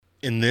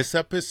In this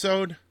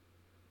episode,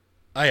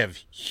 I have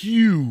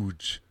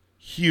huge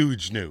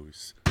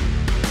news.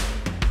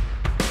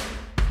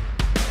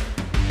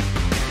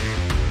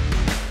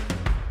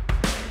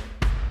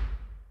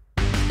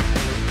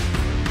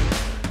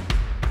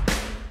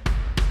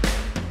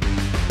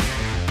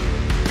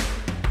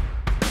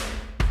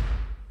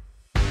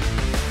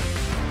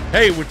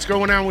 Hey, what's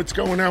going on?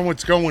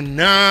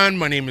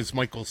 My name is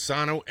Michael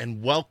Sano,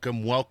 and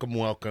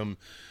welcome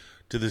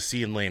to the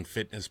Sea and Land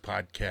Fitness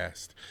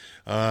Podcast.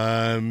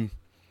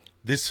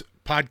 This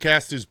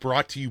podcast is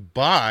brought to you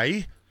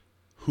by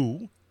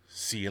who?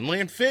 Sea and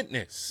Land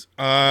Fitness.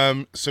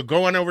 So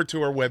go on over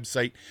to our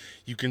website.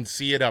 You can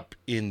see it up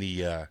in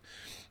the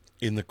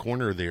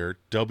corner there,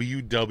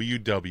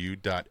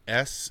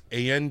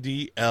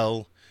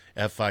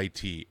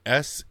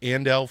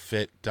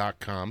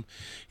 www.sandlfit.com,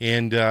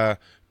 and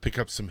pick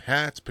up some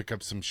hats, pick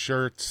up some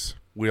shirts.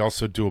 We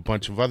also do a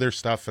bunch of other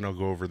stuff, and I'll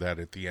go over that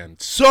at the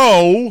end.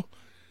 So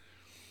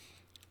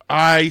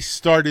I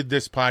started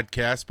this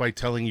podcast by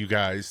telling you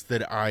guys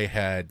that I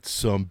had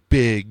some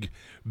big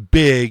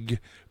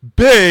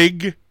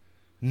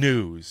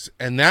news.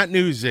 And that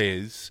news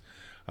is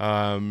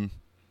that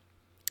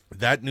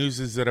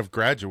I've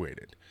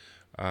graduated.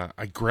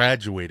 I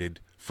graduated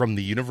from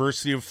the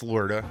University of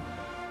Florida.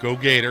 Go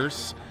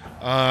Gators.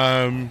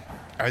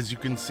 As you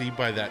can see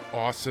by that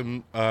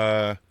awesome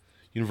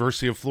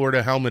University of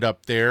Florida helmet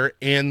up there,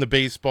 and the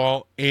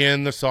baseball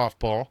and the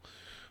softball.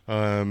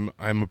 I'm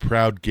a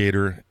proud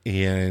Gator,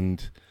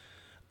 and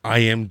I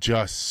am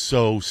just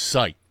so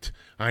psyched.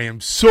 I am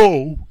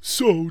so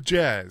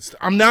jazzed.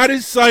 I'm not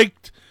as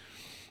psyched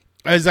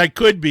as I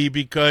could be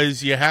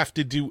because you have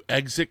to do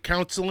exit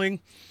counseling,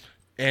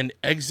 and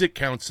exit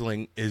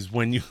counseling is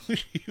when you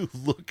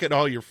look at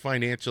all your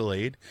financial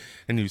aid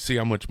and you see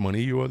how much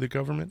money you owe the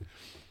government.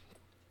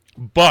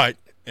 But,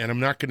 and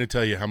I'm not going to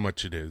tell you how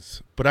much it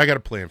is, but I got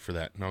a plan for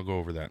that, and I'll go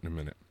over that in a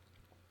minute.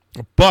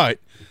 But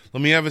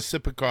let me have a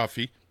sip of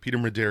coffee. Peter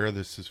Madeira,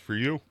 this is for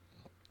you.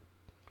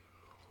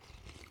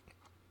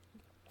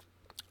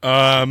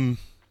 I've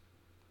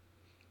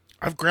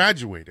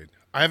graduated.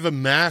 I have a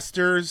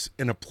master's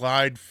in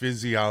applied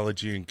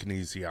physiology and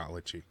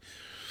kinesiology.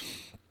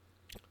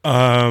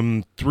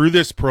 Through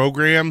this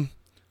program,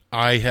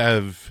 I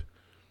have,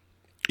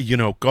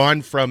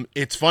 gone from,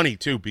 it's funny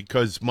too,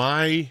 because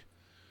my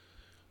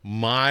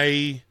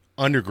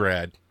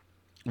undergrad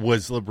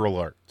was liberal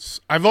arts.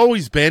 I've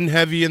always been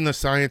heavy in the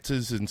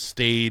sciences and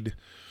stayed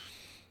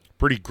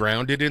pretty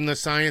grounded in the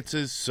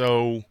sciences,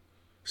 so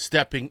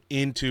stepping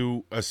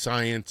into a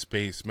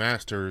science-based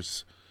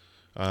master's,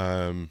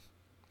 I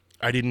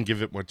didn't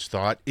give it much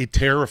thought. It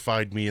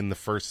terrified me in the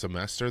first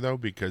semester, though,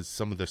 because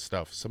some of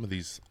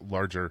these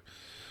larger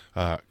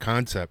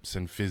concepts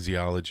in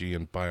physiology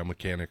and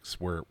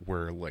biomechanics were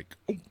like,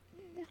 oh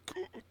my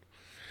God.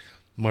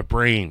 My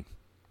brain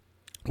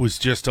was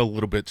just a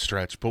little bit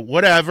stretched, but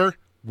whatever,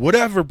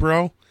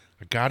 bro.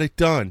 I got it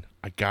done.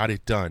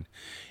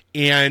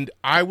 And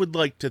I would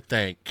like to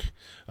thank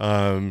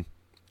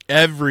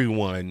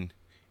everyone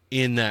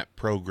in that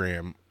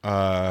program,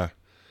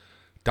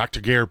 Dr.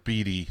 Garrett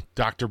Beatty,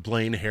 Dr.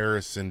 Blaine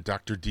Harrison,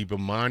 Dr. Deba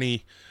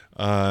Mani,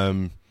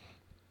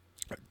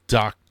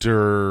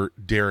 Dr.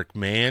 Derek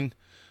Mann,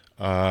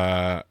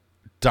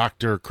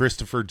 Dr.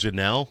 Christopher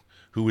Janelle,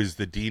 who is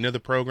the dean of the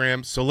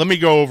program. So let me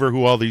go over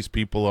who all these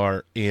people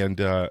are, and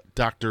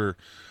Dr.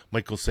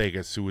 Michael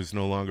Sagas, who is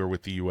no longer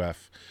with the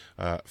UF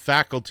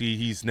faculty.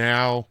 He's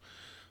now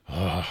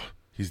a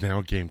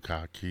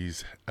Gamecock.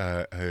 He's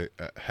a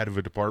head of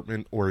a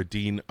department or a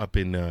dean up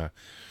at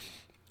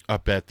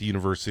the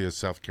University of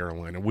South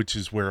Carolina, which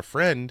is where a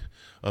friend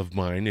of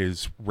mine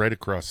is, right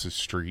across the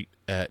street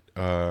at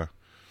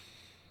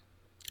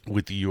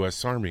with the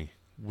U.S. Army.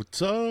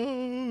 What's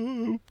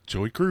up,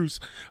 Joey Cruz?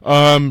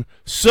 So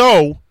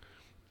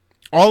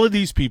all of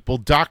these people,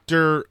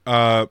 Dr.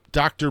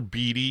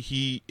 Beatty,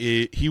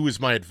 he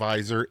was my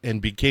advisor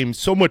and became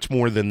so much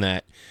more than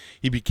that.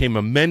 He became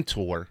a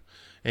mentor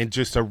and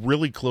just a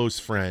really close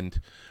friend.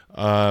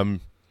 And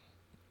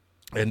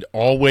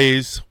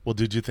always, well,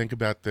 did you think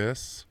about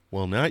this?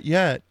 Well, not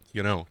yet.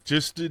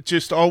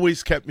 Just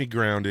always kept me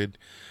grounded.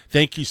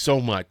 Thank you so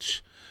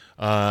much.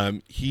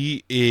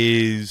 He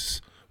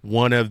is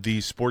one of the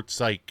sports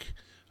psych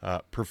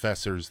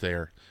professors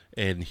there,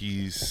 and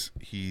he's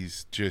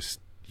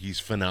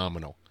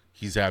phenomenal.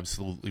 He's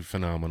absolutely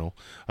phenomenal.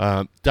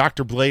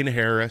 Dr. Blaine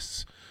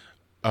Harrison,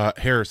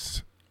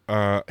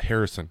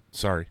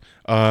 sorry.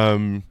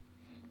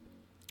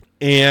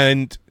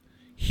 And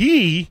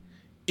he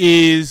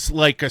is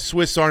like a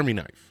Swiss Army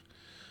knife.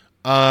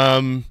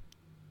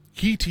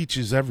 He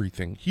teaches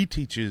everything. He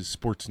teaches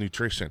sports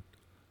nutrition,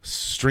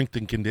 strength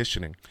and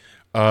conditioning.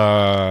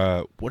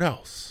 What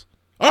else?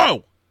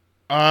 Oh,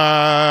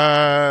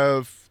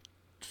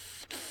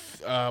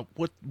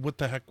 what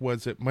the heck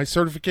was it? My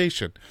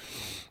certification.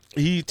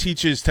 He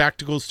teaches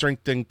tactical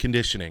strength and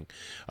conditioning.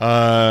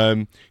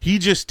 He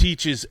just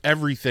teaches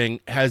everything,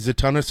 has a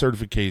ton of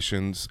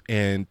certifications,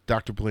 and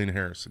Dr. Blaine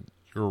Harrison,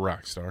 you're a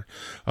rock star.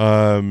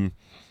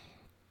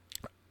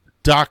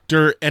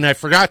 Dr. and I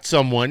forgot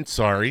someone,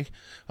 sorry,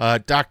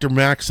 Dr.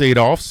 Max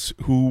Adolphs,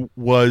 who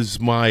was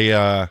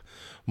my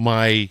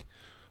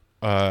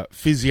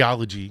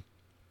physiology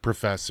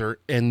professor.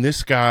 And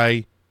this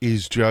guy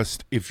is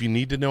just, if you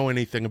need to know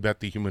anything about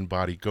the human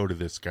body, go to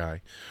this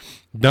guy.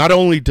 Not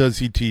only does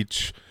he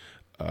teach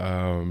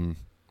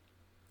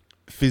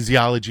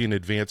physiology and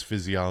advanced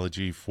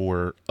physiology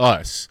for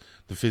us,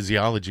 the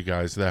physiology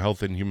guys, the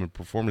health and human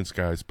performance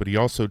guys, but he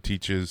also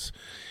teaches,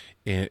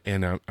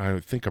 and I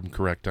think I'm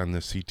correct on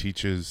this, he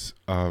teaches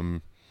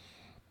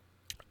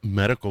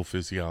medical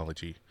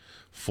physiology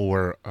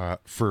for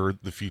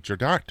the future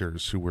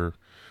doctors who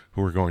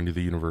are going to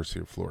the University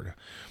of Florida.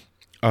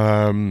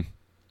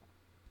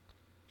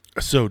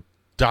 So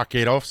Doc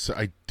Adolphs,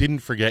 I didn't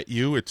forget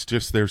you. It's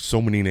just there's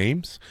so many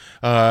names.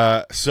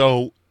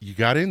 So you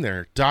got in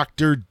there.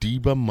 Dr.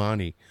 Deba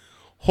Mani.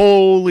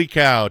 Holy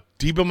cow.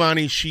 Deba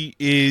Mani, she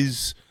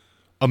is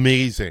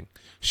amazing.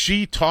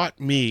 She taught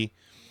me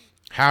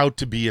how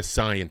to be a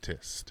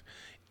scientist.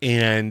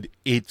 And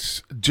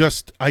it's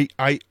just, I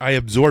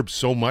absorbed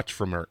so much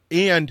from her.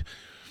 And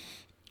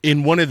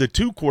in one of the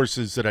 2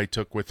 courses that I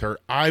took with her,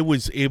 I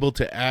was able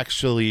to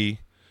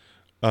actually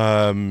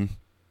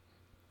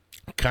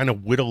kind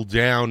of whittle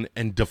down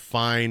and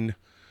define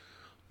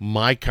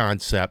my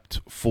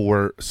concept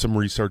for some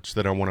research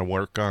that I want to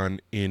work on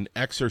in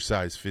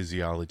exercise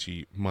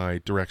physiology,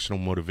 my directional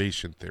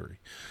motivation theory,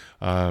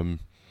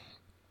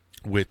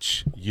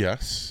 which,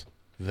 yes,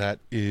 that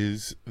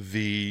is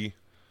the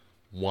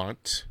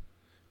want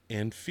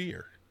and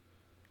fear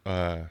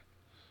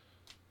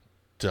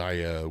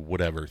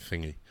whatever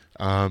thingy.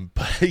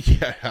 But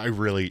yeah, I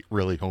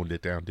really honed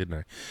it down, didn't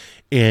I?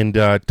 And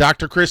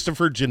Dr.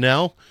 Christopher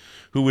Janelle,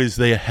 who is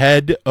the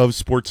head of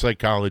sports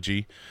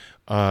psychology,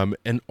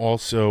 and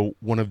also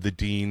one of the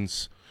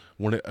deans,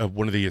 one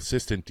of the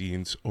assistant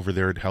deans over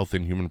there at Health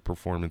and Human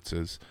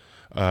Performances,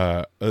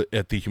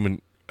 at the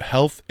Human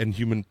Health and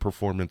Human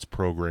Performance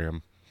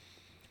Program.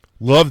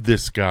 Love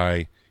this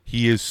guy.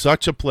 He is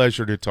such a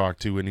pleasure to talk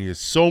to, and he is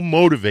so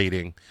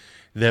motivating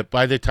that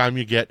by the time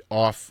you get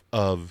off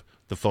of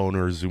the phone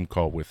or a Zoom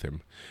call with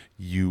him,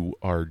 you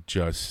are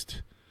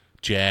just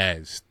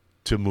jazzed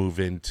to move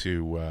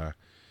into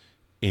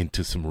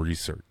some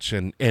research.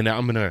 And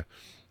I'm gonna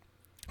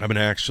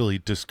actually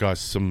discuss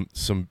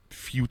some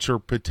future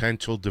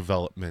potential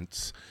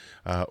developments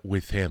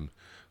with him.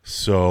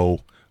 So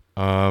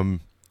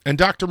and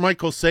Dr.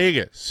 Michael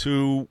Sagas,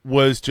 who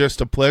was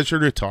just a pleasure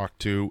to talk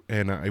to,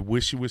 and I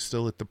wish he was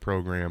still at the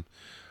program.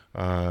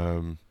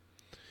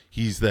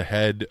 He's the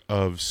head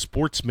of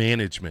sports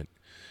management,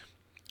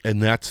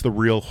 and that's the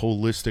real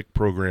holistic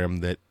program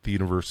that the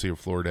University of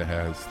Florida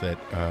has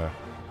that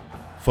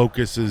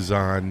focuses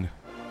on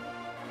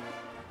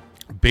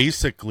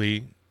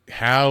basically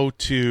how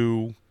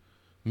to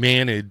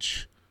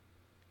manage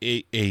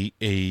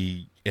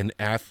an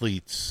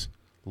athlete's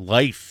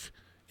life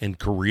and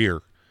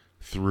career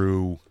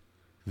through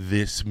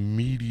this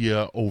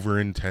media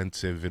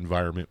over-intensive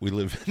environment we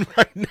live in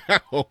right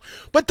now.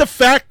 But the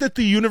fact that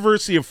the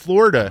University of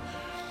Florida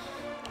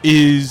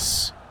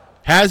has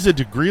a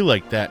degree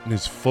like that and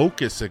is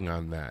focusing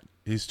on that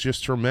is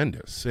just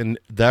tremendous. And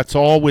that's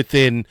all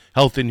within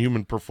health and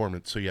human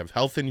performance. So you have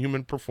health and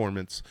human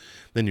performance,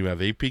 then you have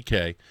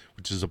APK,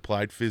 which is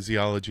applied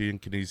physiology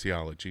and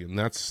kinesiology, and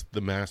that's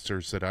the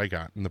master's that I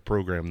got in the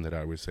program that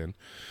I was in.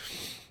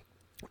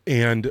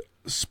 And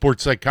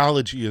sports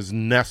psychology is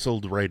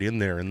nestled right in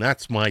there, and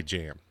that's my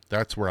jam.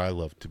 That's where I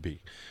love to be.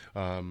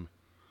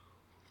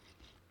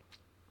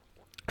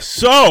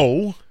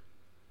 So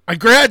I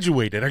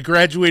graduated. I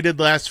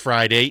graduated last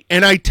Friday,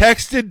 and I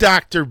texted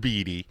Dr.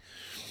 Beatty,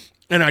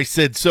 and I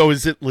said, so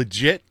is it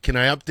legit? Can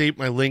I update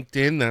my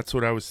LinkedIn? That's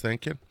what I was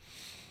thinking.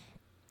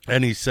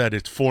 And he said,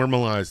 it's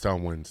formalized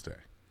on Wednesday.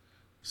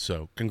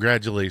 So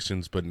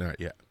congratulations, but not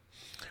yet.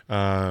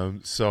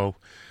 So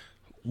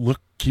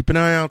keep an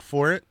eye out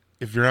for it.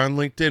 If you're on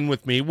LinkedIn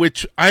with me,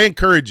 which I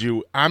encourage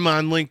you, I'm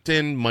on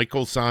LinkedIn,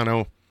 Michael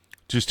Sano.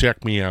 Just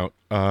check me out.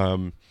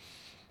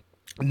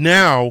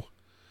 Now,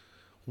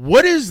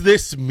 what does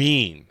this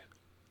mean?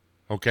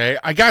 Okay,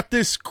 I got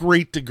this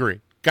great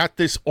degree, got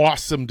this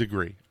awesome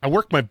degree. I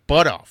worked my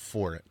butt off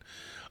for it.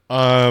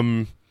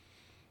 What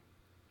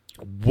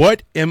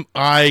am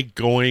I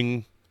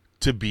going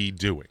to be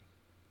doing?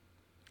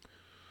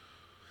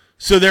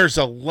 So there's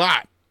a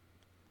lot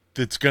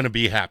that's going to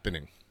be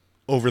happening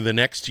over the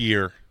next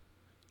year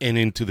and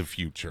into the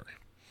future.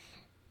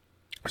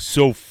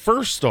 So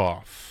first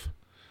off,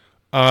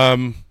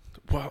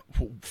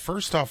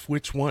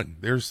 which one?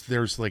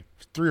 There's like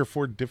 3 or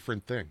 4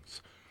 different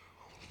things.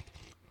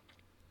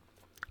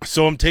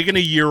 So I'm taking a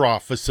year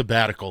off, a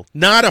sabbatical,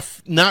 not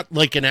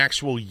like an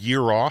actual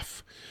year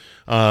off.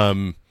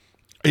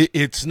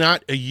 It's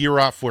not a year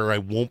off where I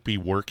won't be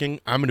working.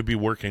 I'm going to be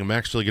working. I'm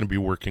actually going to be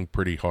working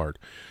pretty hard.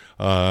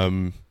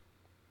 But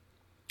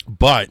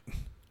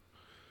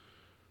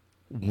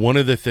one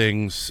of the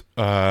things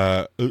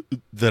that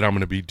I'm going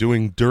to be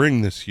doing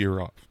during this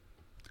year off,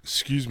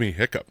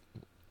 hiccup.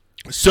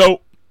 So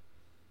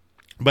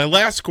my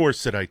last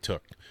course that I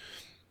took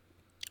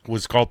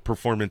was called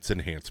Performance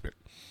Enhancement.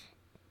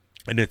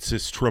 And it's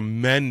this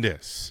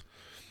tremendous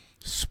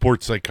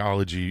sports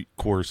psychology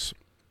course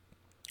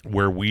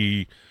where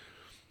we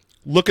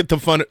look at the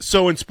fun.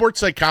 So in sports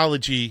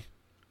psychology,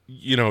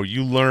 you know,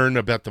 you learn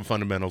about the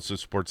fundamentals of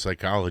sports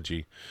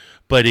psychology.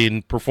 But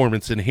in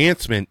performance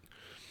enhancement,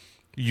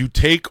 you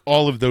take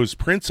all of those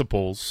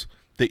principles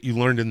that you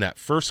learned in that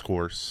first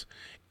course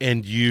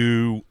and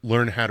you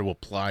learn how to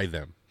apply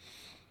them.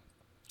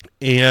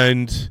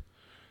 And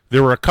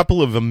there were a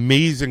couple of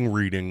amazing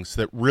readings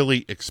that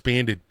really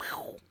expanded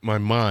my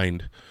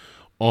mind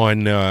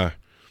on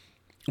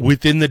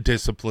within the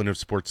discipline of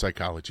sports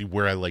psychology,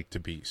 where I like to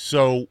be.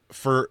 So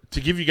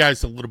to give you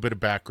guys a little bit of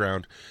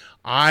background,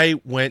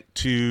 I went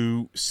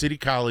to City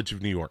College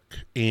of New York,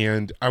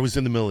 and I was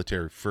in the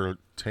military for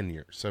 10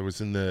 years. I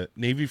was in the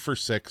Navy for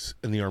 6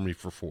 and the Army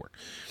for 4.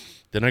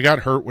 Then I got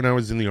hurt when I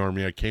was in the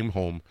Army. I came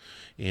home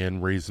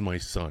and raised my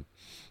son.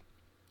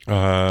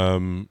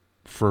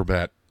 For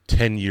about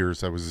 10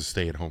 years, I was a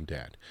stay-at-home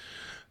dad.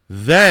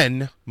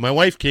 Then my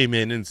wife came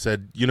in and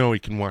said, you know, he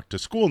can walk to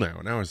school now.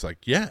 And I was like,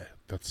 yeah,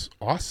 that's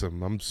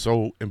awesome. I'm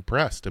so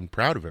impressed and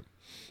proud of him,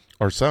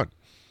 our son.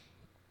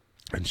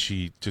 And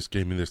she just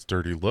gave me this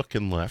dirty look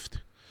and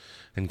left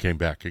and came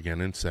back again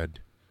and said,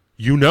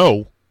 you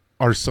know,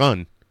 our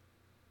son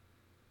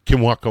can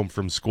walk home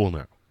from school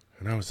now.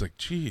 And I was like,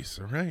 geez,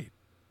 all right.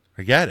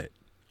 I get it.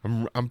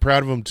 I'm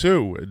proud of him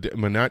too.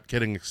 Am I not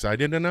getting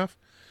excited enough?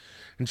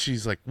 And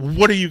she's like,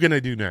 what are you going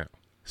to do now?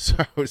 So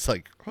I was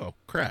like, oh,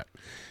 crap.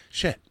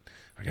 Shit.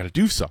 I got to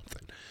do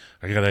something.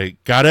 I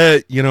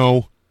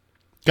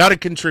gotta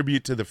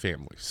contribute to the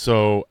family.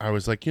 So I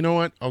was like, you know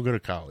what? I'll go to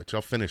college.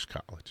 I'll finish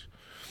college.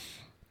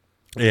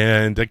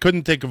 And I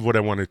couldn't think of what I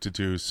wanted to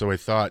do. So I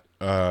thought,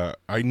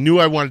 I knew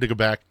I wanted to go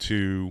back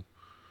to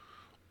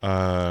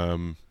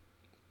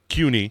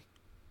CUNY,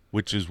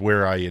 which is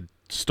where I had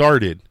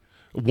started.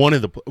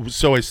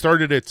 So I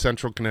started at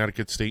Central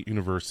Connecticut State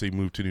University,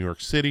 moved to New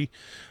York City,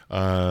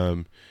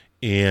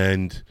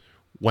 and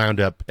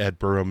wound up at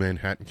Borough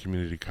Manhattan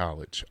Community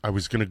College. I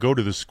was going to go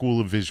to the School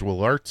of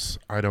Visual Arts.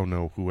 I don't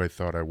know who I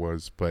thought I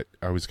was, but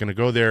I was going to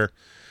go there,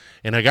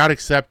 and I got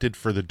accepted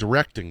for the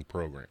directing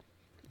program,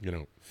 you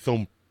know,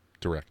 film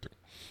directing.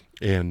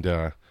 And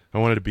I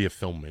wanted to be a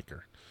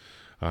filmmaker,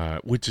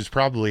 which is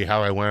probably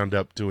how I wound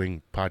up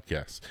doing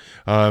podcasts.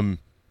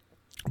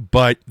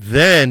 But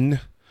then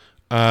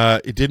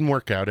it didn't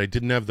work out. I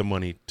didn't have the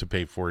money to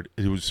pay for it.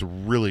 It was a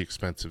really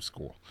expensive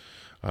school.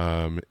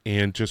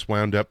 And just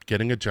wound up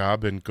getting a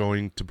job and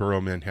going to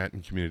Borough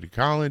Manhattan Community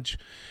College,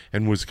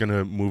 and was going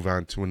to move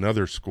on to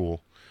another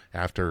school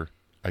after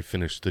I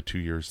finished the 2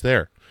 years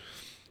there.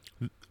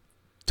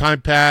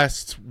 Time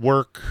passed,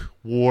 work,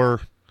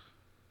 war,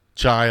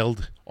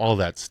 child, all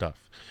that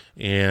stuff.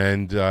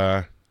 And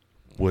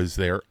was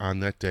there on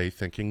that day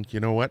thinking,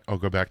 you know what, I'll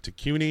go back to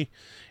CUNY,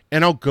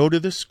 and I'll go to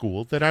the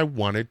school that I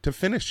wanted to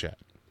finish at,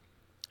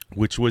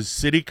 which was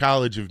City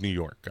College of New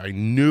York. I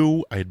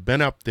knew I had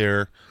been up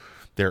there.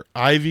 Their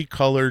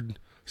ivy-colored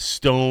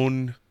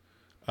stone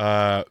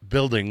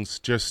buildings,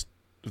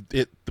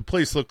 the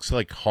place looks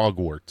like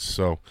Hogwarts.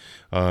 So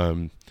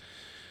I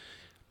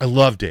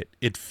loved it.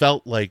 It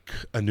felt like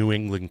a New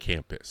England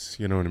campus.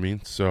 You know what I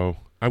mean? So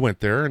I went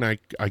there, and I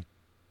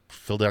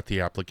filled out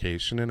the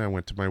application, and I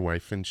went to my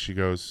wife, and she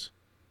goes,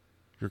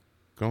 "You're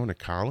going to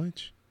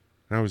college?"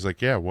 And I was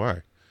like, "Yeah,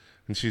 why?"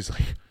 And she's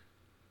like,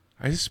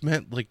 I just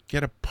meant, like,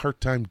 get a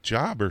part-time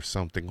job or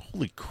something.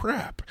 Holy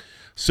crap.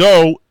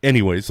 So,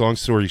 anyways, long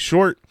story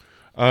short,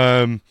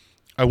 I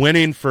went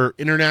in for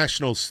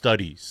international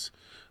studies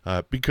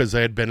because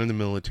I had been in the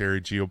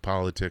military.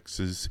 Geopolitics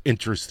is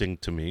interesting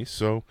to me.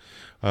 So,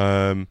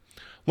 long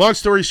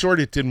story short,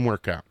 it didn't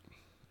work out.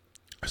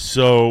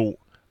 So,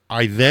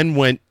 I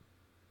then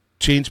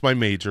changed my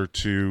major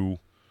to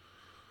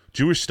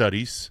Jewish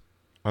studies.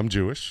 I'm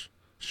Jewish.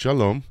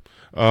 Shalom.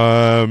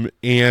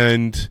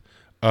 And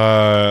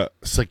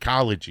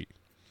psychology,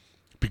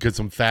 because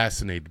I'm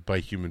fascinated by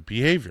human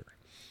behavior,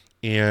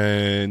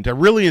 and I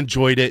really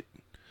enjoyed it,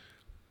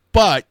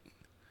 but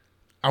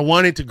I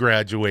wanted to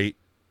graduate,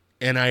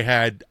 and I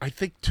had, I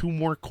think, 2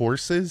 more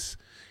courses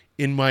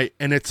and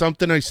it's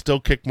something I still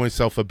kick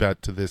myself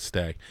about to this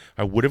day.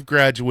 I would have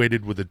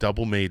graduated with a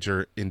double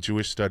major in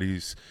Jewish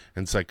studies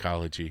and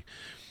psychology,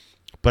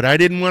 but I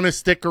didn't want to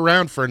stick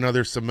around for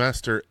another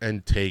semester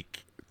and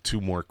take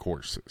 2 more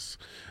courses.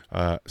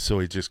 So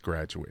I just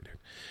graduated.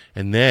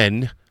 And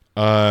then,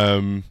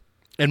 and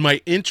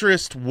my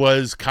interest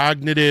was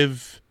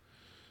cognitive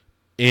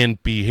and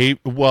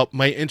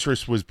my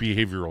interest was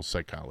behavioral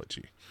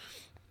psychology,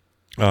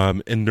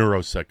 and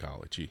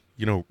neuropsychology,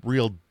 you know,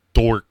 real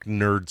dork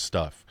nerd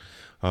stuff.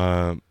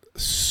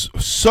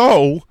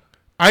 So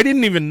I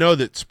didn't even know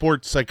that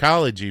sports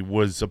psychology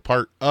was a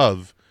part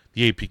of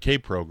the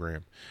APK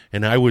program.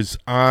 And I was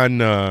on,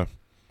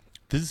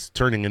 this is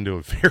turning into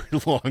a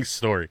very long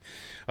story.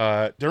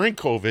 During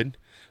COVID,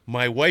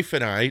 my wife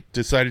and I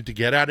decided to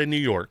get out of New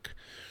York,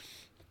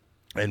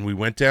 and we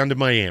went down to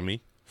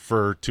Miami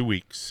for 2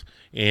 weeks,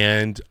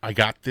 And I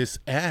got this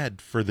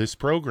ad for this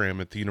program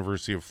at the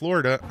University of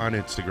Florida on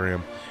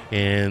Instagram,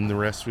 and the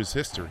rest was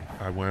history.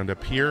 I wound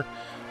up here,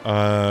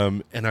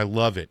 and I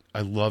love it.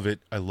 I love it.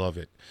 I love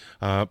it.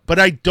 But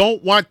I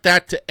don't want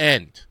that to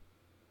end.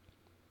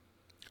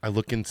 I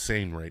look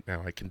insane right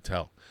now, I can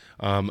tell.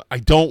 I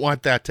don't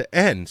want that to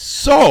end.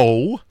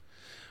 So,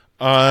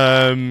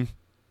 I'm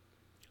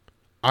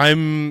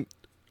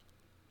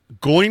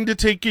going to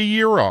take a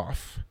year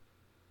off,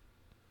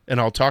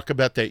 and I'll talk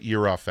about that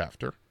year off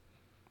after.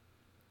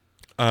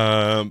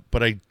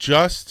 But I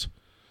just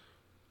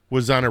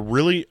was on a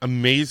really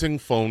amazing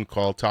phone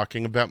call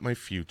talking about my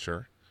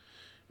future,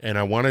 and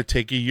I want to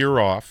take a year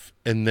off,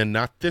 and then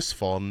not this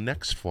fall,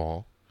 next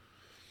fall,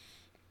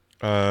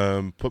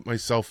 put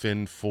myself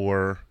in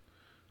for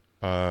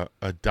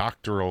a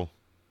doctoral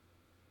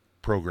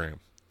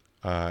program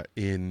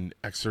in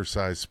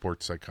exercise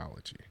sports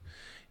psychology,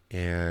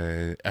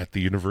 and at the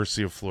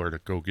University of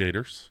Florida. Go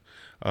Gators!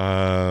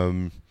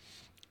 And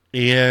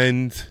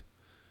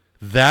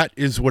that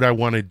is what I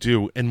want to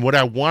do. And what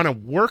I want to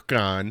work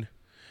on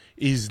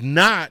is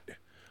not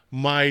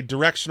my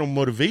directional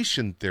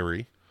motivation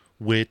theory,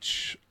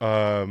 which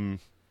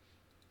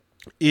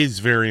is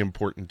very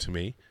important to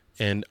me.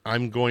 And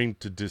I'm going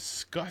to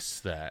discuss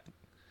that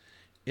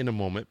in a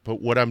moment. But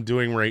what I'm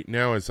doing right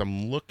now is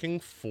I'm looking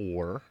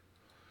for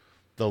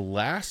the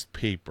last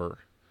paper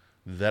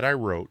that I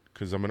wrote,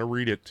 because I'm going to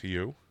read it to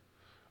you.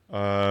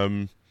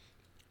 And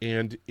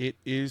it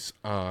is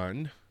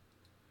on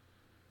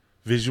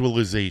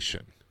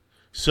visualization.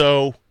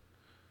 So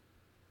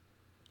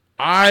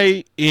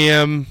I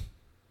am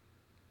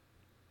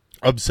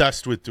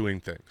obsessed with doing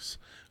things.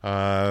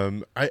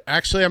 I'm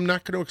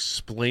not going to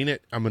explain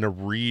it. I'm going to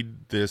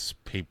read this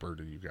paper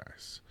to you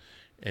guys.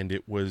 And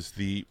it was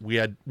we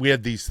had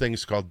these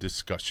things called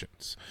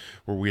discussions,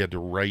 where we had to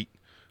write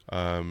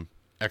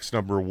X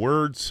number of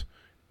words,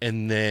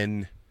 and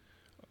then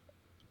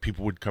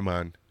people would come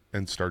on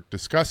and start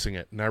discussing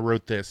it. And I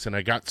wrote this, and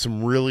I got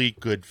some really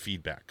good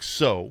feedback.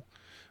 So,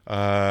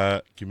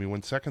 give me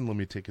 1 second. Let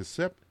me take a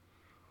sip.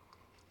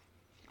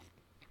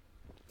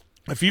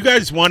 If you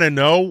guys want to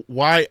know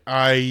why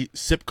I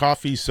sip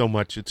coffee so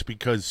much, it's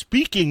because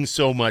speaking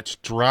so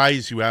much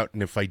dries you out.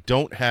 And if I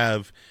don't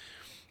have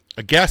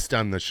a guest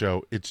on the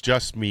show, it's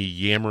just me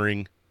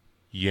yammering,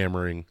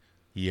 and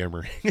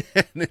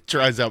it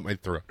dries out my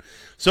throat.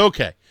 So,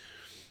 okay.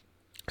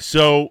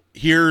 So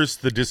here's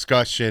the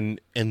discussion,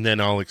 and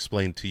then I'll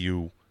explain to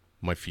you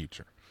my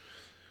future.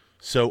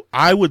 So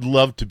I would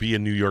love to be a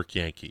New York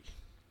Yankee,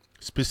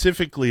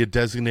 specifically a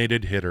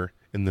designated hitter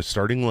in the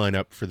starting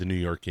lineup for the New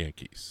York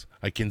Yankees.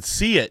 I can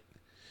see it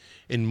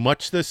in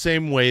much the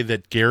same way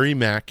that Gary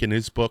Mack in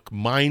his book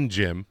Mind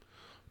Gym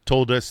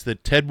told us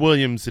that Ted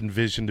Williams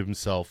envisioned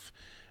himself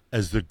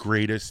as the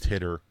greatest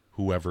hitter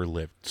who ever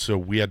lived. So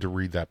we had to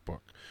read that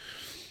book.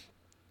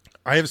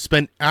 I have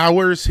spent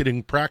hours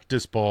hitting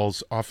practice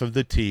balls off of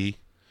the tee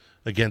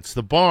against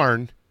the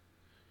barn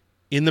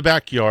in the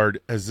backyard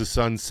as the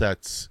sun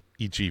sets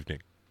each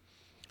evening.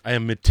 I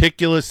am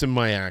meticulous in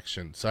my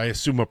actions. I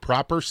assume a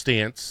proper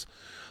stance,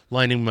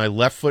 lining my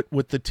left foot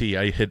with the tee.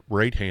 I hit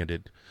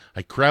right-handed.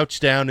 I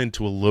crouch down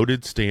into a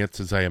loaded stance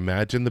as I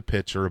imagine the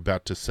pitcher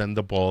about to send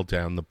the ball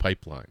down the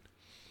pipeline.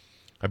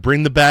 I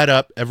bring the bat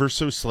up ever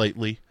so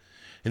slightly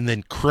and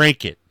then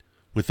crank it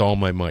with all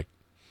my might.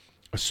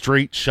 A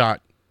straight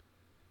shot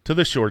to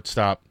the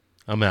shortstop.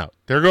 I'm out.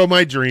 There go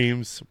my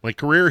dreams. My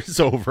career is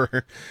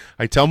over.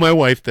 I tell my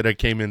wife that I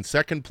came in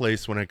second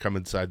place when I come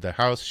inside the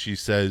house. She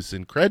says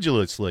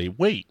incredulously,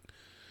 "Wait,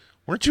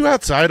 weren't you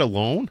outside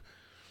alone?"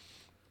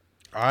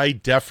 I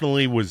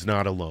definitely was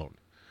not alone.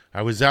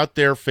 I was out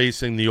there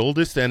facing the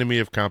oldest enemy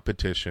of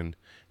competition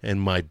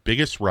and my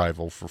biggest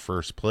rival for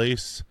first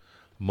place,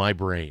 my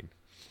brain.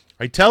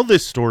 I tell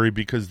this story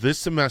because this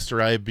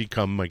semester I have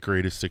become my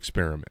greatest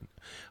experiment.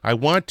 I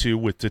want to,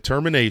 with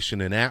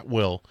determination and at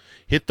will,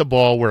 hit the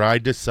ball where I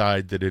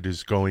decide that it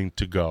is going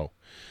to go.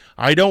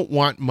 I don't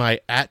want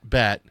my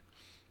at-bat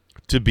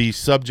to be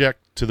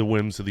subject to the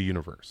whims of the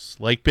universe.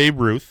 Like Babe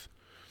Ruth,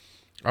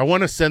 I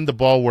want to send the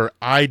ball where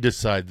I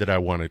decide that I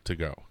want it to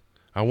go.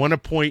 I want to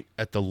point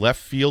at the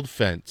left field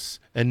fence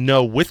and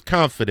know with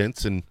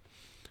confidence and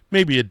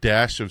maybe a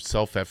dash of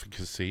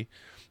self-efficacy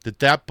that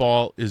that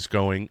ball is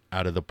going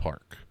out of the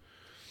park.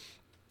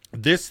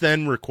 This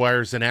then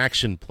requires an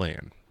action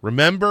plan.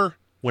 Remember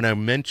when I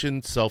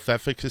mentioned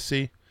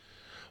self-efficacy?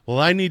 Well,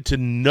 I need to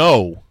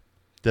know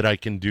that I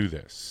can do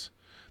this.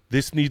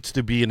 This needs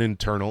to be an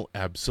internal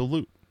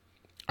absolute.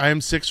 I am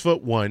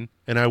 6'1"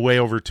 and I weigh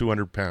over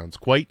 200 pounds.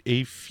 Quite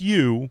a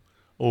few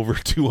over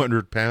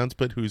 200 pounds,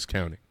 but who's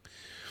counting?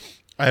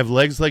 I have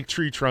legs like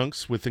tree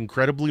trunks with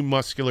incredibly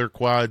muscular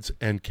quads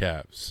and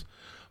calves.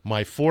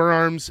 My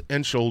forearms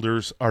and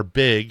shoulders are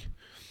big,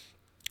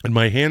 and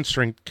my hand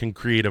strength can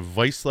create a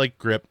vice-like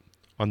grip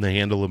on the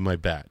handle of my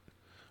bat.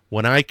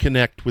 When I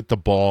connect with the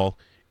ball,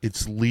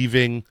 it's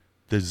leaving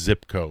the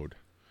zip code.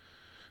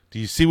 Do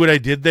you see what I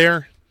did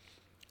there?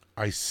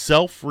 I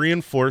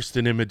self-reinforced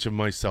an image of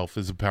myself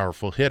as a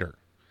powerful hitter.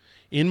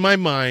 In my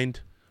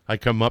mind, I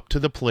come up to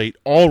the plate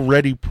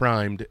already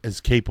primed as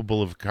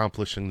capable of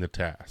accomplishing the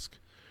task.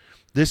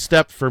 This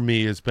step for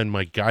me has been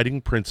my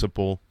guiding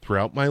principle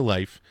throughout my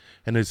life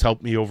and has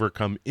helped me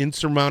overcome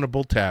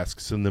insurmountable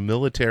tasks in the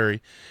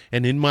military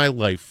and in my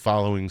life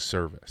following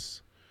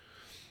service.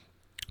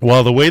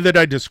 While the way that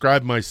I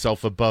describe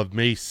myself above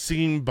may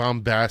seem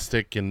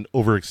bombastic and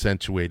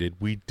over-accentuated,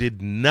 we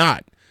did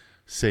not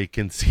say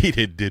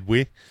conceited, did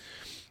we?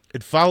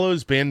 It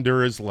follows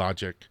Bandura's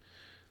logic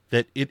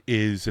that it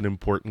is an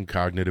important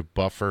cognitive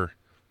buffer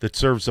that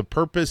serves a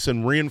purpose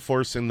in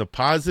reinforcing the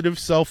positive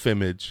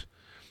self-image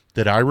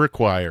that I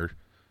require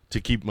to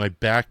keep my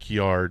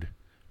backyard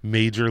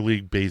Major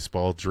League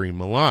Baseball dream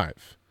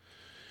alive.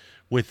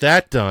 With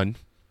that done,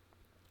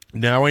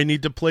 now I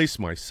need to place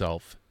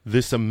myself,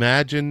 this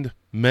imagined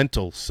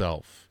mental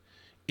self,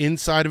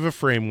 inside of a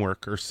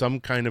framework or some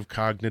kind of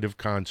cognitive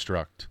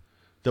construct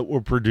that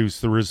will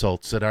produce the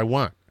results that I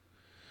want.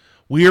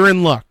 We are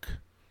in luck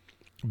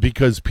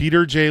because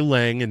Peter J.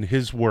 Lang and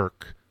his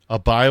work, A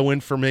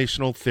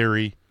Bioinformational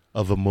Theory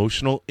of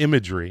Emotional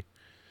Imagery,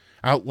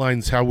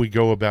 outlines how we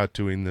go about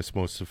doing this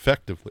most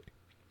effectively.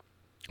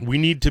 We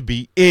need to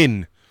be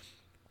in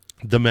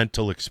the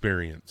mental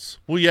experience.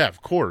 Well, yeah,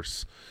 of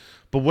course.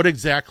 But what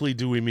exactly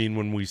do we mean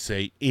when we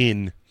say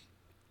in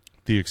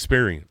the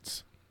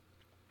experience?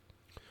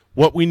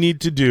 What we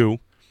need to do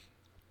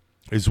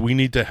is we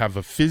need to have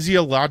a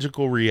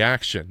physiological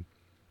reaction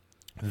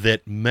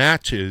that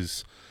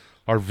matches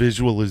our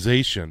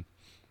visualization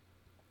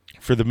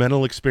for the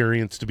mental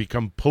experience to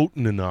become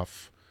potent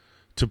enough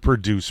to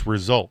produce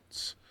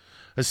results.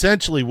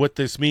 Essentially, what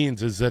this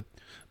means is that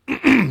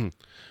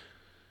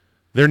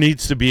there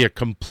needs to be a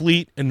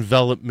complete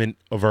envelopment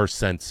of our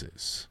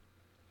senses.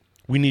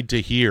 We need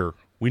to hear,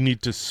 we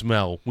need to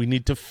smell, we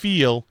need to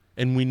feel,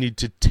 and we need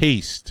to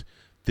taste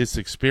this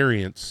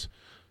experience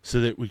so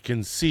that we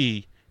can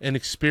see and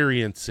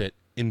experience it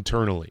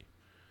internally.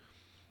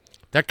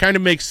 That kind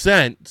of makes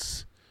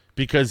sense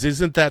because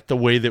isn't that the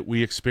way that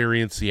we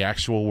experience the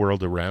actual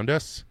world around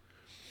us?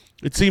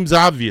 It seems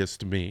obvious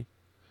to me,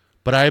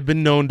 but I have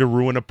been known to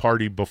ruin a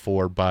party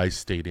before by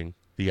stating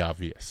the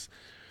obvious.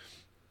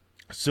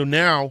 So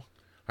now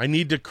I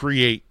need to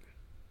create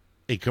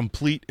a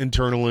complete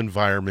internal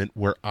environment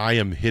where I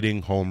am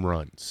hitting home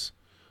runs.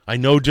 I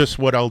know just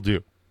what I'll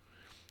do.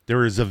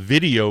 There is a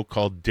video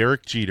called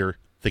Derek Jeter,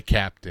 the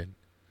Captain.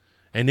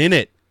 And in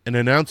it, an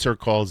announcer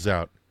calls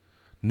out,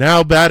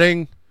 "Now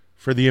batting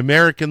for the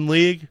American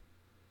League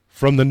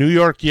from the New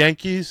York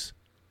Yankees,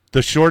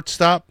 the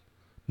shortstop,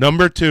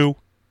 number 2,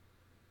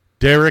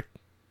 Derek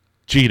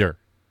Jeter."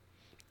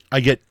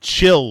 I get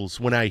chills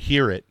when I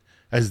hear it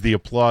as the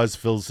applause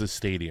fills the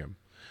stadium.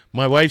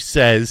 My wife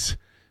says,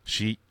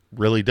 she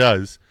really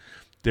does,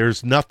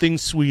 there's nothing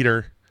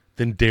sweeter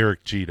than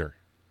Derek Jeter.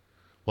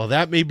 While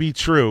that may be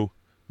true,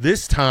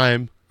 this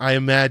time I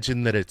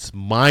imagine that it's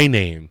my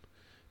name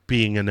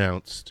being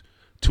announced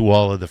to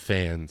all of the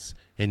fans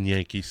in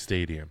Yankee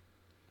Stadium.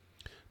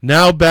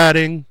 Now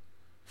batting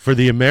for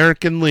the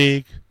American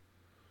League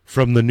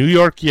from the New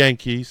York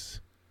Yankees,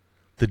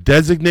 the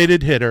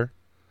designated hitter,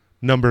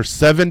 number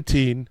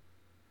 17,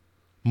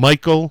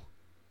 Michael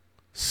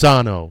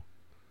Sano.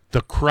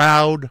 The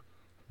crowd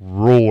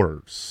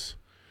roars.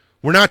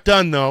 We're not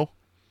done, though.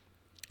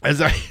 As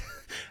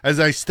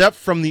I step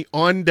from the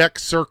on-deck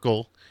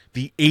circle,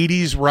 the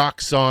 80s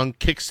rock song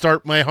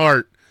Kickstart My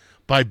Heart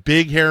by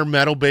big hair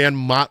metal band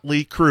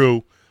Motley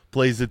Crue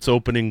plays its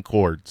opening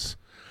chords.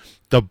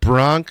 The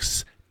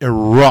Bronx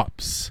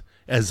erupts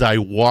as I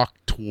walk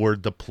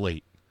toward the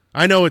plate.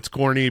 I know it's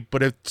corny,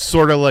 but it's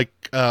sort of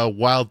like a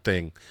Wild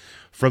Thing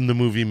from the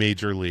movie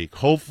Major League.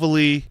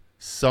 Hopefully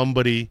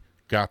somebody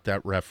got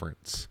that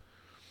reference.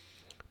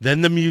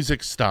 Then the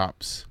music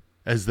stops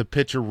as the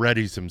pitcher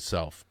readies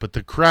himself, but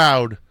the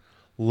crowd,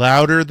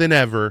 louder than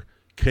ever,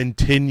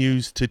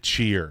 continues to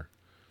cheer.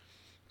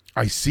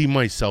 I see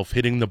myself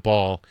hitting the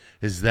ball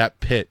as that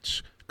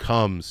pitch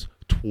comes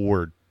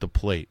toward the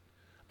plate.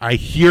 I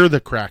hear the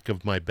crack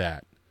of my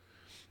bat.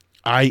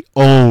 I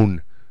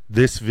own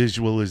this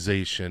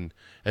visualization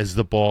as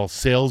the ball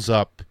sails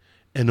up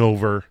and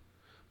over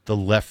the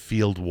left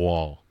field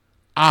wall.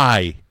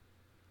 I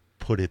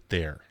put it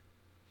there.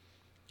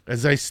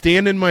 As I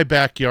stand in my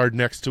backyard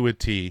next to a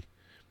tee,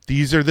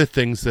 these are the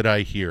things that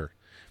I hear.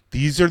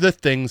 These are the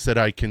things that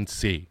I can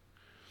see.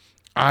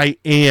 I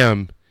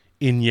am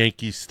in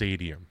Yankee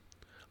Stadium.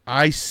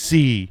 I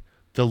see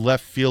the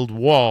left field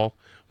wall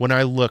when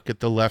I look at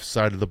the left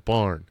side of the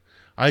barn.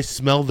 I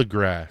smell the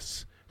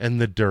grass and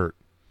the dirt.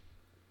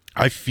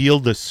 I feel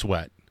the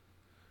sweat.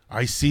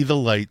 I see the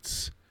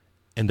lights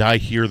and I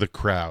hear the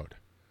crowd.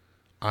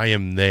 I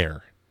am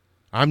there.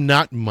 I'm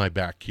not in my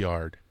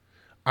backyard.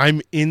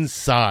 I'm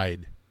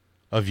inside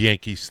of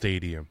Yankee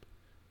Stadium.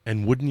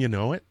 And wouldn't you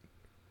know it?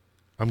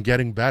 I'm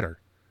getting better.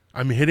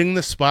 I'm hitting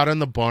the spot on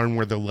the barn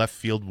where the left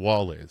field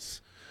wall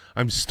is.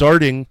 I'm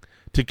starting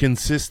to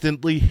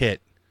consistently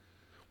hit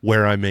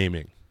where I'm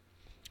aiming.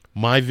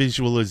 My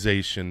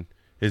visualization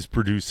is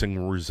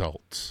producing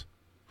results.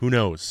 Who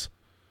knows?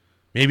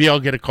 Maybe I'll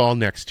get a call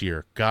next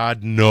year.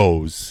 God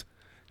knows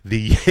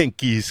the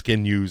Yankees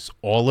can use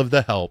all of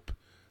the help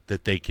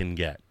that they can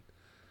get.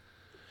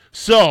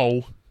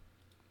 So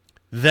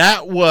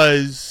that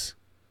was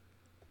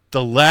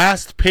the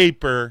last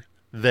paper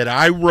that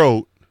I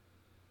wrote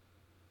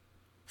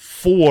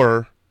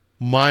for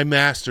my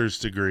master's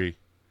degree.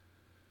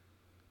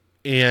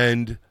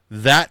 And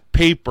that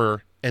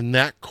paper and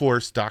that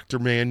course, Dr.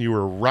 Mann, you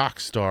were a rock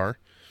star.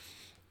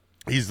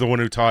 He's the one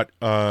who taught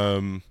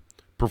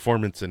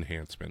performance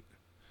enhancement.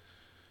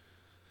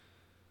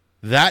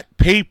 That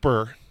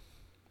paper,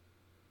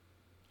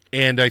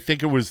 and I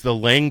think it was the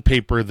Lang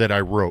paper that I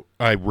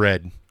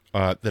read,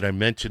 that I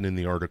mentioned in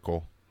the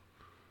article,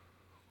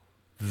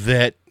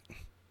 that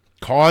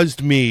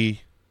caused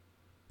me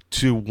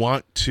to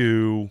want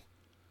to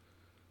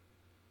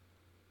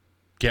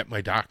get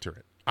my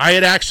doctorate. I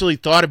had actually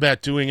thought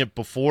about doing it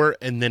before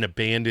and then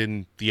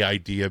abandoned the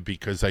idea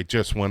because I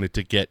just wanted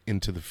to get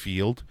into the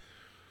field.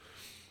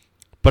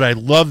 But I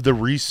love the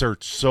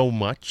research so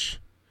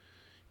much.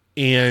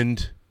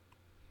 And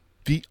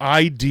the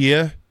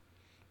idea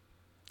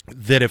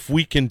that if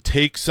we can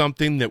take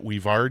something that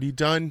we've already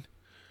done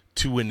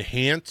to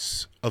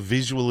enhance a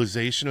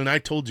visualization, and I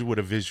told you what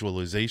a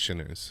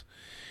visualization is.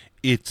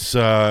 It's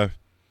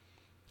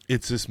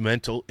this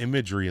mental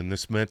imagery and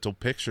this mental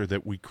picture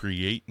that we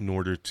create in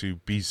order to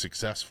be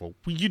successful.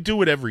 You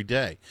do it every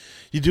day.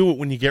 You do it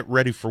when you get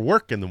ready for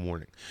work in the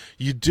morning.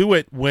 You do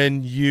it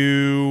when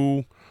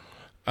you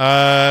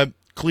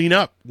clean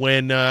up,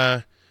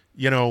 when,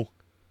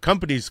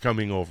 company's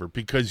coming over,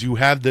 because you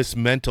have this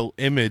mental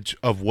image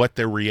of what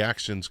their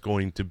reaction's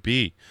going to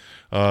be.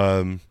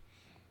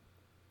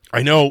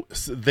 I know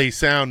they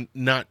sound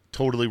not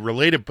totally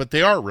related, but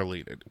they are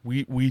related.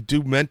 We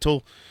do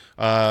mental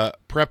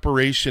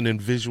preparation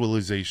and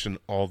visualization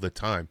all the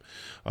time.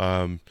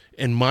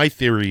 And my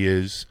theory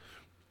is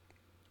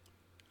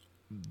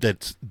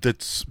that's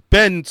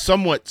been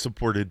somewhat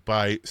supported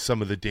by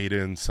some of the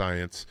data and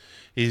science,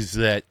 is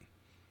that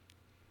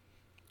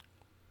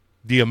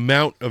the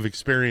amount of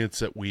experience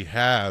that we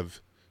have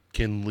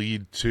can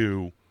lead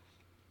to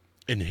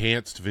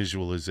enhanced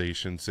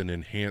visualizations and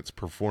enhanced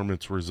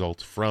performance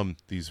results from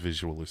these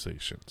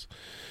visualizations.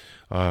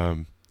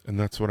 And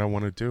that's what I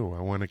want to do.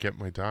 I want to get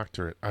my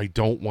doctorate. I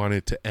don't want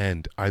it to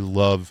end. I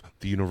love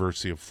the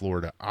University of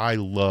Florida. I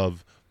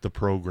love the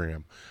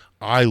program.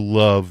 I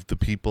love the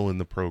people in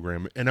the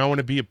program, and I want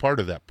to be a part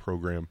of that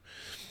program.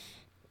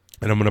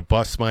 And I'm going to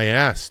bust my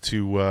ass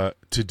to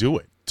do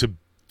it,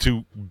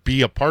 to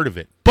be a part of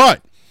it.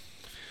 But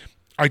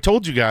I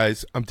told you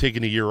guys I'm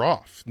taking a year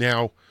off.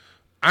 Now,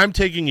 I'm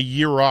taking a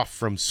year off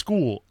from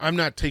school. I'm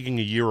not taking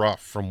a year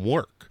off from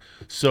work.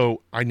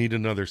 So I need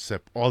another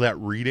sip. All that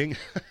reading.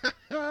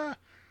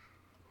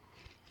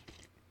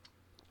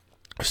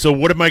 So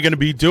what am I going to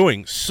be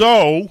doing?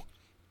 So,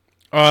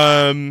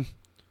 I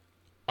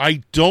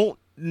don't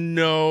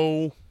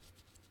know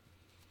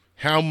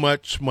how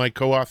much my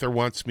co-author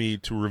wants me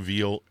to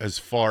reveal as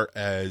far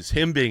as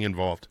him being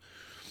involved.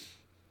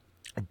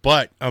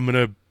 But I'm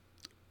going to,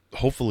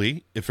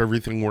 hopefully, if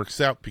everything works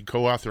out, be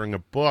co-authoring a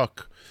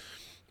book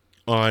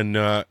on,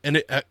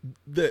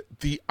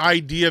 the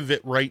idea of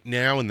it right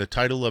now and the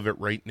title of it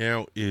right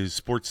now is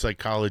Sports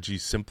Psychology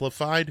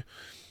Simplified.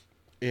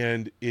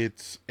 And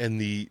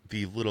the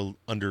little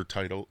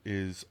undertitle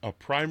is A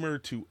Primer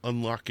to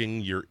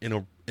Unlocking Your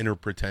Inner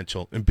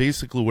Potential. And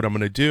basically what I'm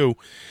going to do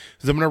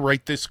is I'm going to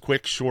write this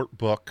quick short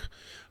book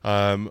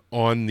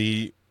on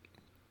the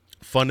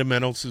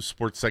fundamentals of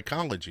sports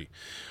psychology.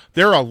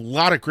 There are a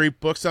lot of great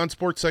books on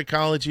sports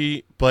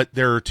psychology, but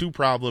there are two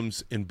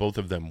problems in both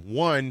of them.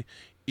 One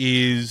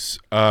is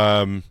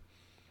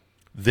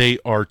they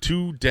are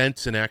too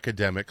dense and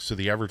academic, so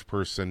the average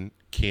person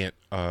can't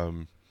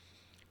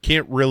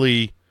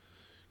really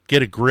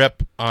get a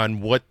grip on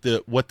what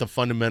the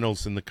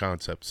fundamentals and the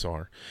concepts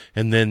are.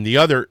 And then the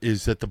other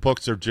is that the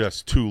books are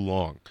just too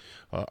long.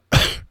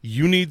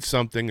 You need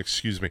something,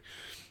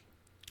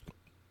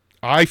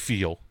 I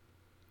feel,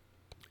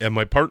 and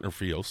my partner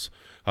feels,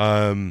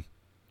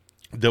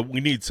 that we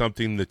need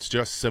something that's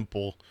just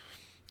simple,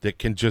 that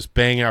can just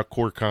bang out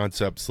core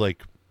concepts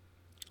like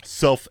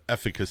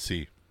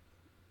self-efficacy.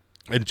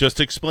 And just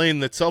explain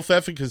that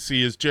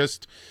self-efficacy is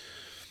just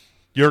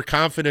your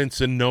confidence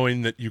in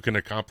knowing that you can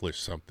accomplish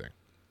something.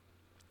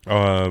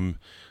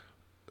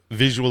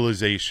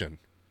 Visualization.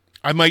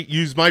 I might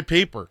use my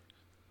paper,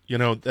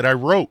 that I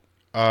wrote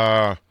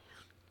as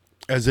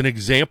an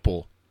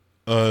example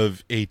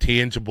of a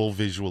tangible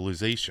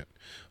visualization.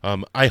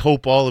 I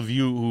hope all of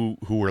you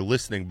who are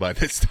listening by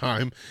this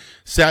time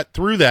sat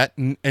through that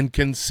and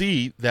can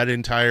see that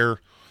entire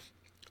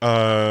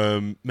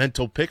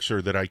mental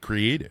picture that I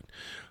created.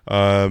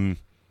 And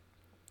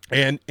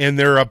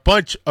there are a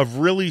bunch of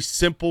really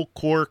simple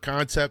core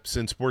concepts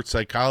in sports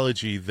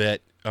psychology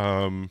that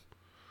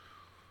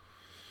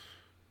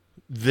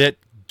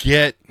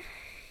get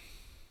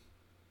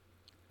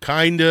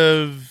kind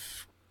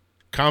of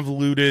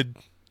convoluted.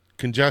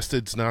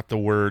 Congested is not the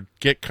word.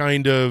 Get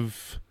kind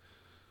of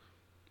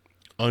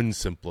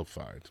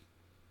unsimplified.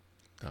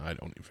 I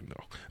don't even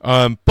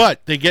know.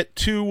 But they get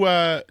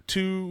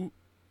too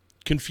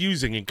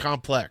confusing and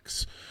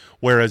complex.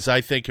 Whereas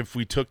I think if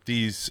we took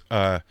these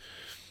we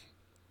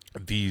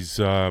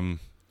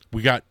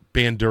got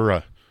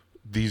Bandura.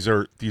 These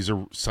are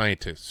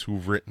scientists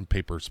who've written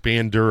papers.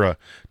 Bandura,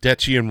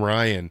 Deci and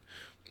Ryan,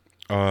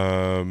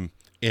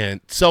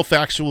 and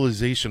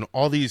self-actualization,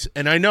 all these.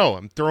 And I know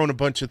I'm throwing a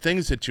bunch of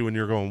things at you and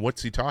you're going,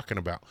 what's he talking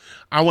about?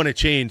 I want to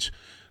change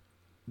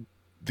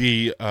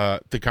the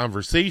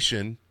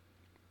conversation,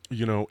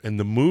 and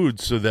the mood,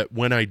 so that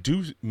when I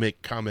do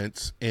make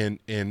comments and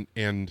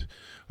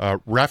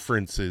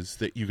references,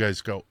 that you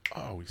guys go,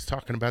 oh, he's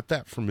talking about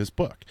that from his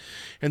book.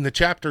 And the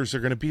chapters are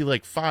going to be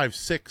like 5,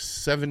 6,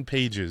 7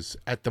 pages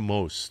at the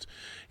most,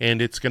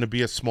 and it's going to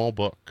be a small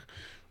book.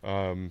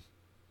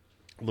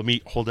 Let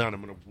me hold on.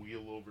 I'm going to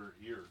wheel over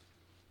here.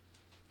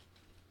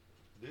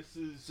 This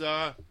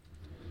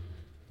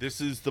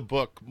is the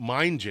book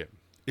Mind Gym.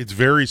 It's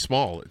very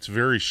small. It's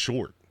very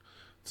short.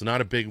 It's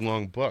not a big,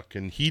 long book.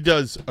 And he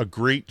does a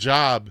great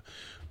job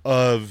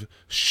of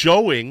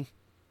showing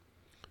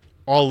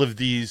all of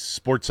these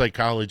sports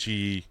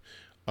psychology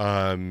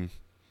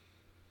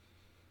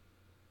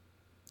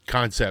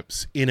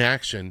concepts in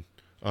action.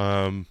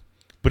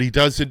 But he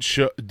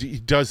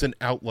doesn't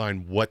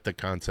outline what the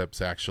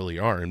concepts actually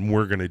are. And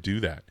we're going to do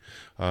that.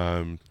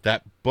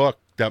 That book,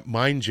 that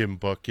Mind Gym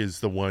book, is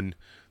the one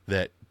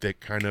that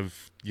kind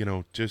of,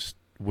 just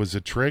was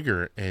a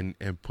trigger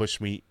and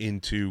pushed me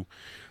into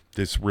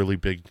this really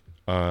big,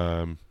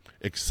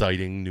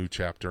 exciting new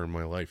chapter in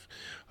my life.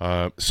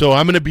 So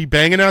I'm going to be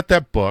banging out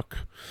that book.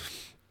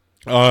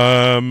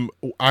 I'm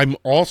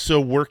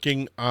also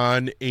working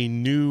on a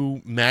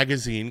new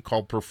magazine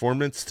called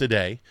Performance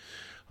Today.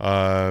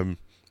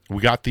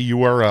 We got the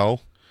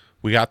URL,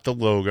 we got the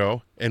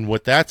logo, and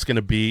what that's going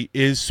to be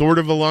is sort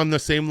of along the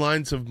same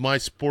lines of my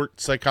Sport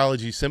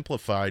Psychology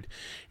Simplified.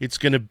 It's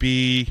going to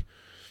be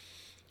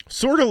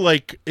sort of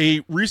like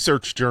a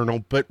research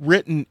journal, but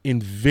written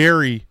in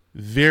very,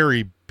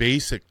 very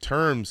basic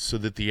terms, so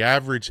that the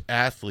average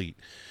athlete,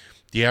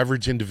 the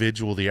average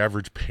individual, the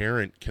average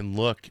parent can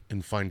look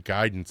and find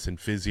guidance in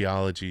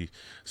physiology,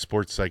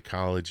 sports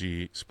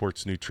psychology,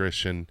 sports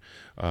nutrition,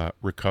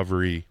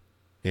 recovery,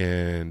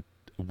 and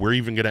we're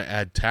even going to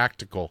add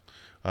tactical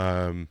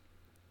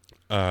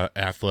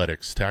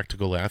athletics,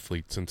 tactical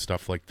athletes and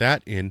stuff like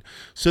that in,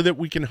 so that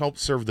we can help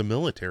serve the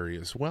military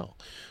as well.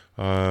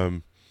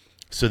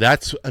 So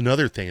that's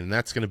another thing, and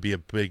that's going to be a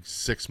big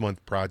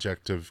 6-month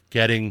project of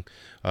getting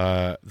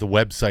the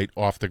website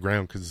off the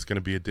ground, because it's going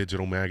to be a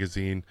digital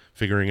magazine,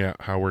 figuring out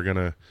how we're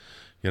going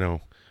to,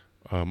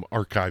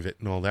 archive it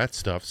and all that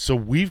stuff. So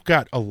we've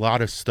got a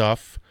lot of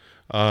stuff.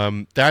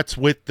 That's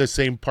with the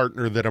same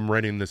partner that I'm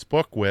writing this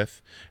book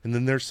with. And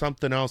then there's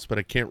something else, but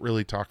I can't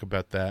really talk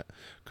about that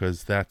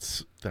because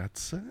that's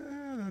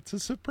a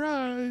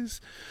surprise.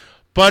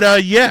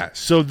 But yeah,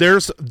 so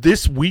there's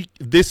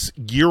this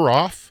year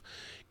off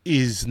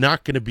is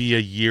not going to be a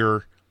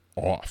year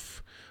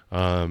off.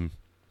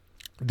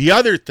 The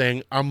other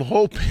thing, I'm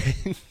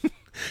hoping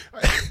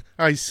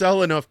I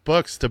sell enough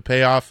books to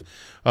pay off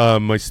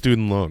my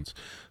student loans.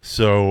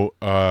 So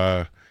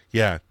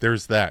yeah,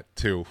 there's that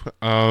too.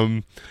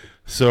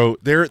 So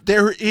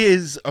there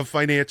is a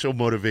financial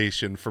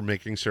motivation for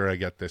making sure I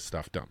get this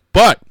stuff done.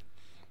 But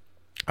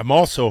I'm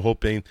also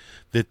hoping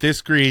that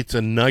this creates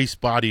a nice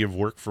body of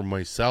work for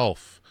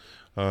myself,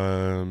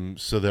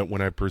 so that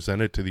when I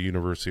present it to the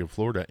University of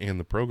Florida and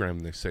the program,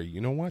 they say,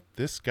 you know what,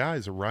 this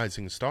guy's a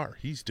rising star.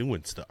 He's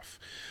doing stuff.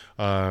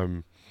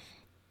 And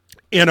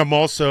I'm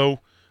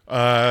also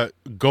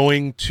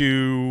going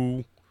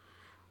to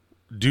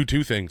do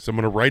 2 things. I'm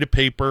going to write a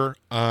paper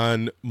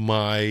on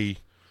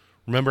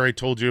remember I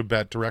told you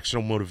about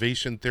directional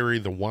motivation theory,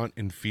 the want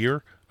and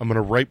fear? I'm going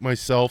to write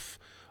myself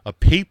a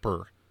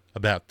paper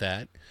about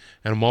that.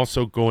 And I'm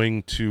also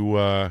going to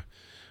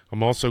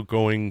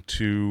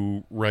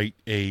write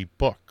a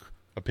book,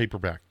 a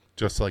paperback,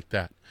 just like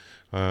that.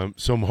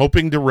 So I'm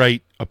hoping to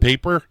write a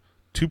paper,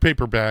 2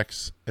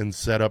 paperbacks, and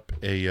set up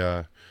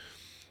a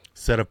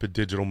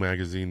digital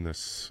magazine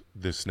this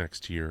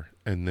next year.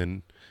 And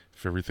then,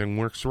 if everything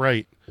works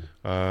right,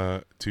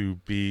 to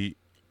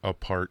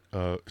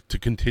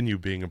continue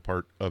being a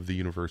part of the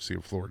University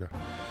of Florida.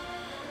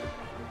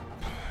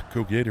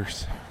 Go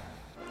Gators.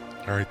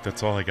 All right,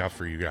 that's all I got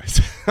for you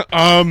guys.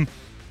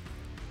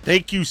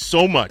 Thank you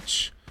so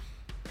much.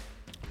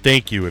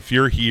 Thank you. If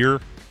you're here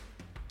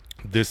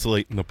this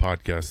late in the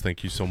podcast,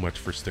 thank you so much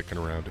for sticking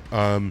around.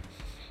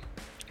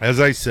 As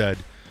I said,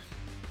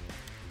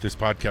 this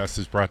podcast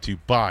is brought to you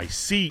by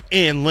Sea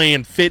and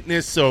Land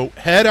Fitness. So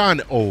head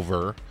on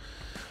over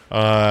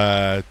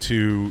to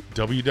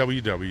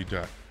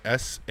www.sandlfit,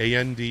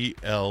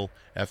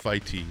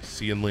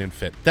 Sea and Land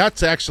Fit.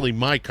 That's actually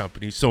my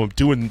company, so I'm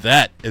doing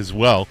that as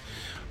well.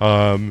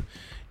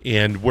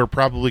 And we're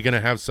probably going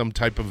to have some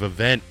type of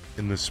event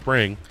in the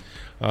spring.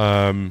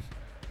 But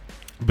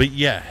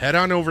yeah, head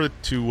on over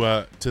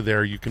to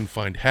there. You can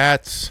find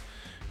hats.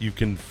 You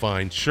can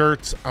find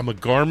shirts. I'm a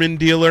Garmin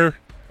dealer.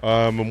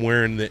 I'm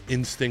wearing the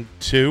Instinct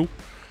 2.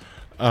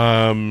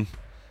 I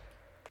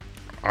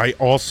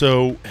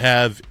also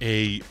have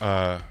a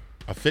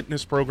a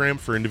fitness program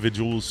for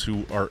individuals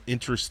who are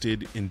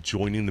interested in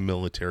joining the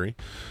military.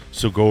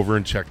 So go over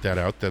and check that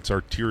out. That's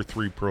our Tier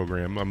 3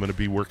 program. I'm going to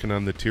be working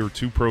on the Tier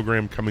 2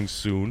 program coming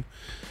soon.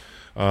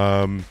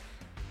 And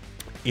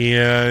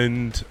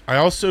I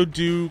also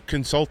do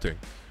consulting.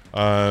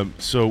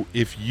 So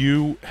if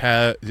you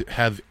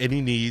have any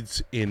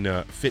needs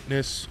in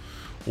fitness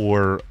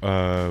or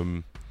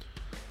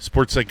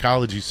sports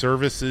psychology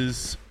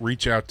services,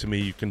 reach out to me.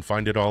 You can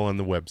find it all on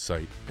the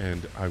website,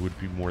 and I would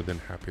be more than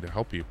happy to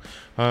help you.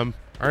 All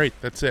right,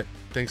 that's it.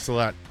 Thanks a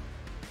lot.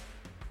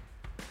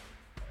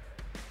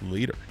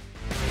 Later.